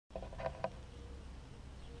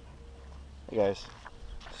Hey guys,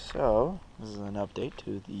 so this is an update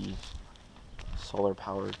to the solar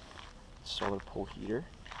powered solar pool heater.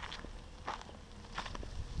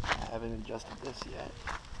 I haven't adjusted this yet,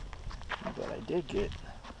 but I did get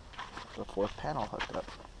the fourth panel hooked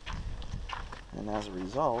up, and as a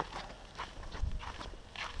result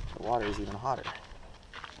the water is even hotter.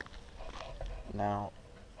 Now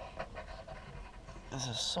this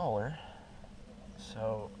is solar,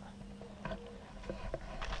 so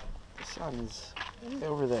the sun's way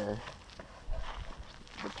over there.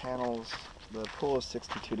 The panels, the pool is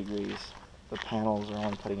 62 degrees. The panels are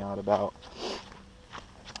only putting out about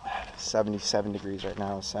 77 degrees right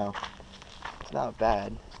now, so it's not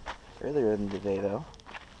bad. Earlier in the day though,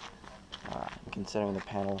 considering the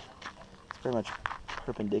panel, it's pretty much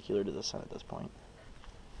perpendicular to the sun at this point.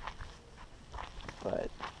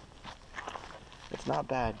 But it's not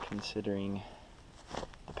bad considering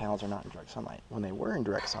the panels are not in direct sunlight. When they were in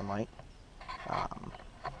direct sunlight,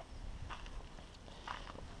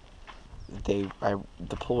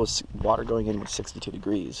 the pool was, water going in was 62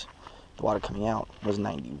 degrees. The water coming out was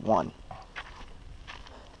 91.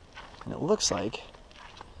 And it looks like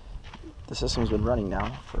the system's been running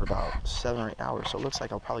now for about 7 or 8 hours, so it looks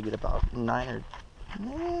like I'll probably get about 9 or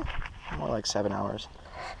more like 7 hours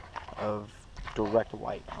of direct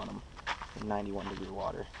light on them in 91 degree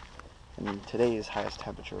water. And today's highest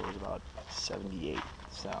temperature was about 78,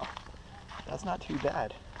 so that's not too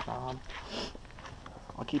bad.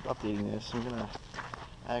 I'll keep updating this.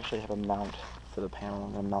 I actually have a mount for the panel.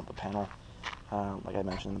 I'm gonna mount the panel, like I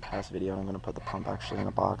mentioned in the past video. I'm gonna put the pump actually in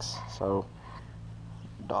a box, so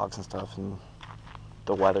dogs and stuff and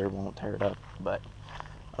the weather won't tear it up. But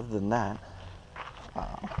other than that,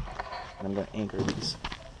 and I'm gonna anchor these.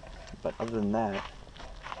 But other than that,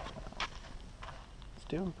 it's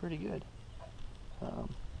doing pretty good. And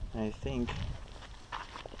I think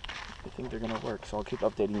they're gonna work. So I'll keep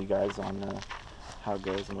updating you guys on how it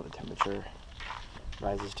goes and what the temperature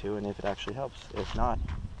rises to, and if it actually helps. If not,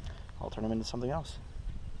 I'll turn them into something else.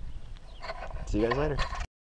 See you guys later.